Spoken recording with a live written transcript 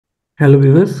Hello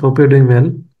viewers, hope you're doing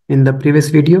well. In the previous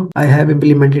video, I have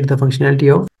implemented the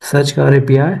functionality of Search Car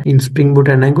API in Spring Boot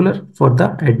and Angular for the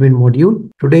admin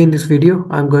module. Today in this video,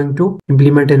 I'm going to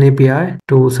implement an API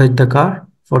to search the car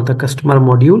for the customer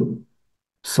module.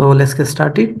 So let's get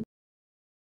started.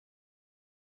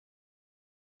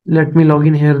 Let me log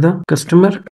in here the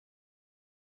customer.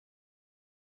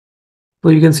 So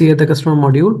you can see here the customer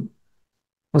module.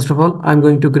 First of all, I'm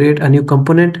going to create a new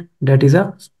component that is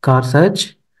a car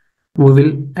search. We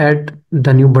will add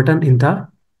the new button in the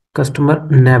customer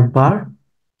nav bar.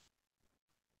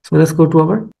 So let's go to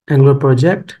our Angular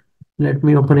project. Let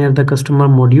me open here the customer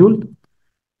module.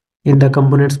 In the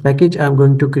components package, I'm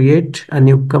going to create a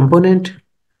new component.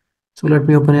 So let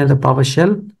me open here the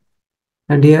PowerShell.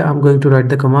 And here I'm going to write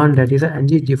the command that is a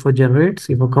ng for generate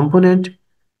c for component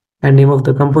and name of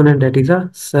the component that is a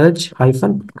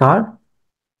search-car.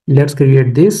 Let's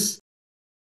create this.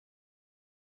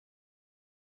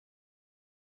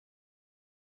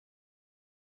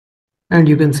 And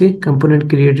you can see component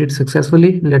created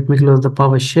successfully. Let me close the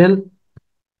PowerShell.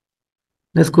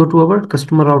 Let's go to our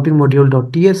customer routing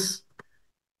module.ts.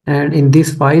 And in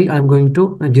this file, I'm going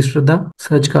to register the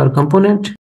search car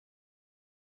component.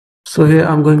 So here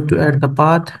I'm going to add the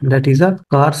path that is a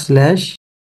car/search.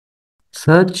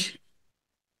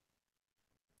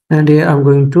 And here I'm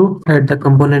going to add the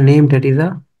component name that is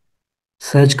a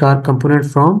search car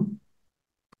component from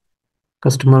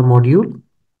customer module.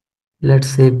 Let's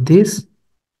save this.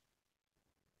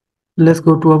 Let's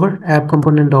go to our app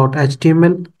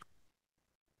component.html.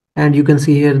 And you can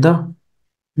see here the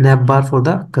nav bar for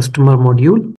the customer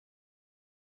module.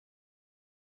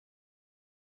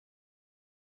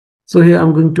 So here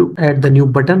I'm going to add the new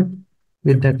button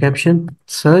with the caption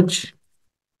search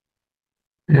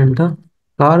and the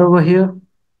car over here.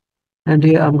 And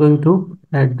here I'm going to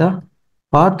add the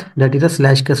path that is a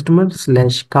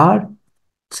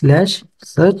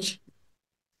 /customer/car/search.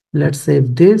 Let's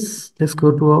save this. Let's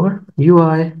go to our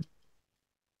UI.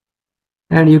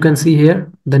 And you can see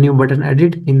here the new button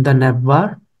added in the nav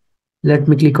bar. Let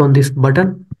me click on this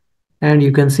button. And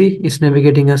you can see it's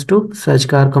navigating us to search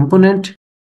car component.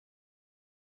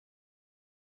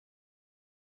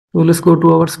 So let's go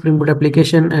to our Spring Boot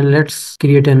application and let's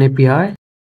create an API.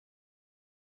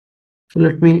 So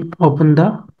let me open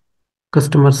the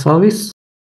customer service.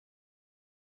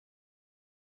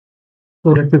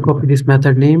 So let me copy this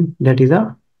method name that is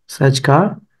a search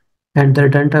car and the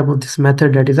return type of this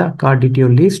method that is a car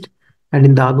DTO list, and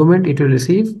in the argument it will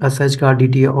receive a search car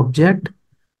DTO object.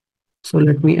 So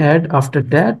let me add after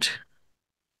that.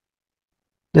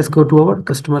 Let's go to our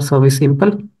customer service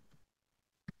simple,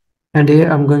 and here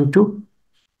I'm going to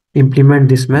implement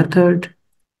this method.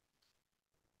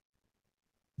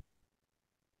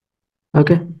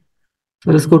 Okay, so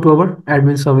let's go to our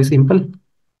admin service simple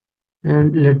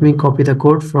and let me copy the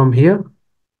code from here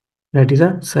that is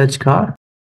a search car.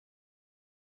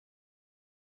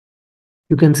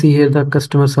 You can see here the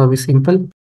customer service simple.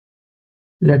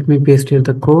 Let me paste here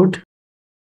the code.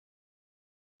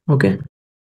 Okay,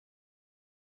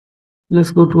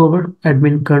 let's go to our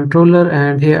admin controller,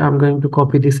 and here I'm going to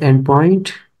copy this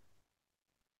endpoint.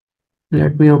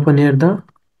 Let me open here the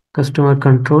customer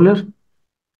controller,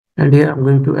 and here I'm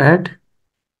going to add,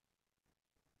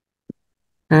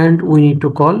 and we need to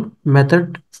call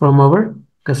method from our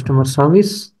customer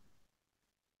service.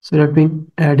 So let me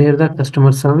add here the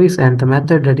customer service and the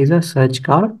method that is a search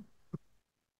car.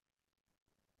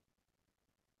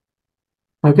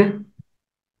 Okay.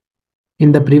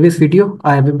 In the previous video,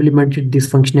 I have implemented this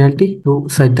functionality to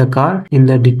search the car in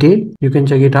the detail. You can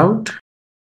check it out.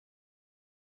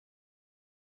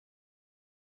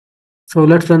 So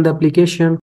let's run the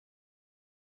application.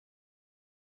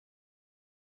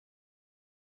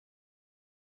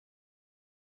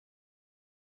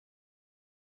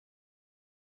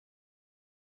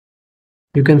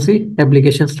 You can see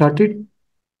application started.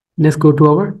 Let's go to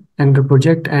our Angular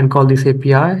project and call this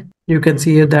API. You can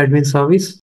see here the admin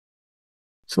service.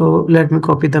 So let me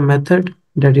copy the method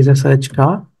that is a search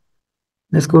car.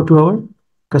 Let's go to our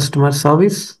customer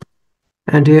service,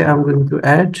 and here I'm going to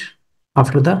add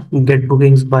after the get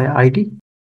bookings by ID.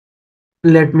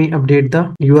 Let me update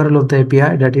the URL of the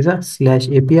API that is a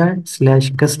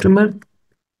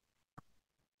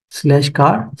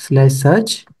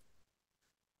 /API/customer/car/search,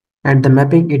 and the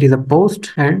mapping it is a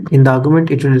post, and in the argument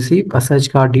it will receive a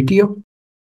search car DTO.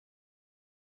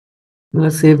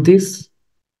 Let's save this.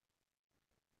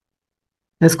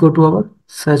 Let's go to our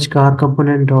search car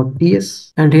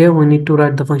component.ts, and here we need to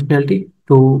write the functionality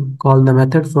to call the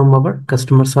method from our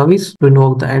customer service to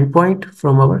invoke the endpoint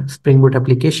from our Spring Boot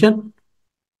application.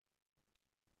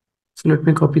 So let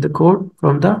me copy the code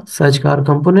from the search car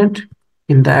component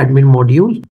in the admin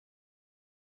module.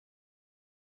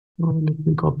 Let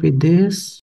me copy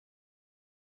this.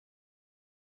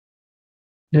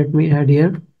 Let me add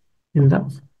here in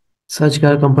the search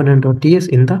car component.ts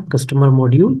in the customer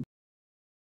module.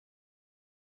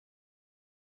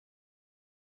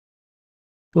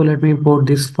 So let me import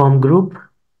this form group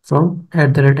from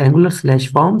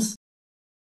 @angular/forms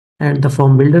and the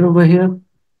form builder over here.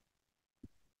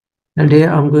 And here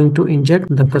I'm going to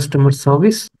inject the customer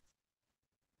service.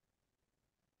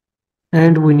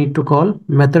 And we need to call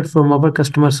method from our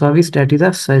customer service, that is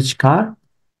a search car.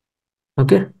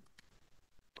 Okay.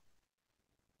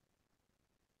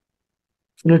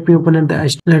 So let me open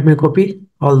the let me copy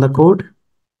all the code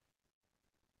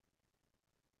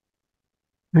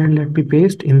and let me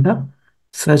paste in the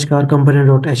search car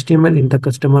component.html in the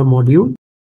customer module.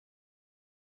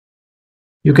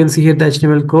 You can see here the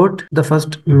HTML code, the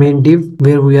first main div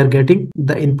where we are getting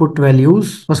the input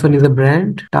values. First one is the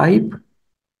brand, type,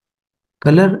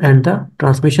 color, and the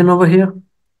transmission over here.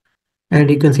 And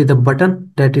you can see the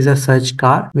button, that is a search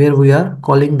car, where we are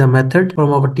calling the method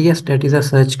from our TS, that is a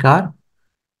search car.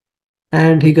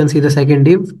 And you can see the second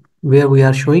div where we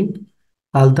are showing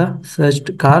all the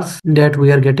searched cars that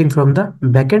we are getting from the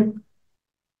backend.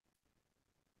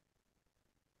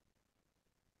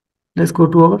 Let's go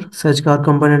to our search car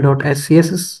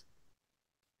component.scss.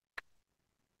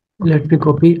 Let me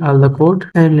copy all the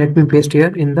code and let me paste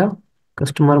here in the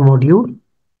customer module.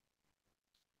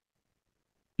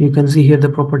 You can see here the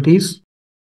properties.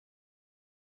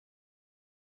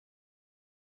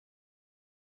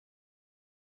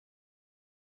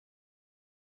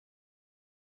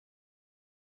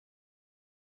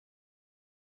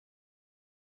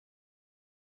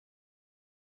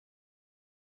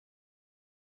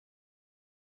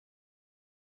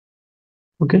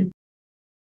 Okay.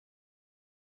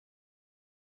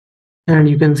 And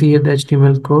you can see here the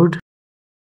HTML code.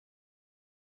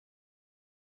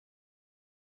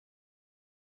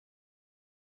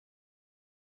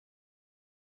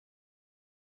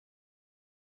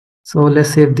 So let's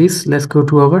save this. Let's go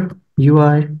to our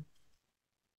UI.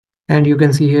 And you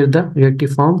can see here the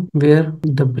reactive form where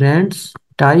the brands,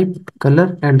 type,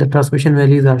 color, and the transmission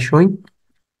values are showing.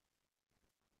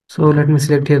 So let me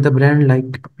select here the brand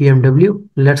like BMW.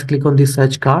 Let's click on the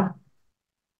search car.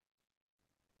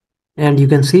 And you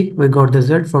can see we got the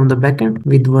result from the backend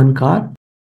with one car.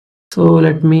 So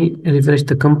let me refresh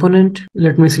the component.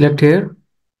 Let me select here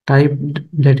type,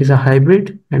 that is a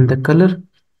hybrid, and the color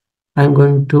I'm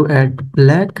going to add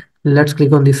black. Let's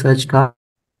click on the search car.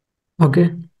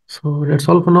 Okay, so that's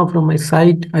all for now from my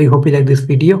side. I hope you like this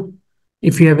video.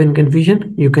 If you have any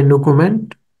confusion, you can do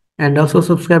comment and also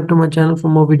subscribe to my channel for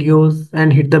more videos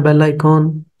and hit the bell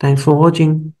icon. Thanks for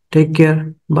watching. Take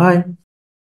care. Bye.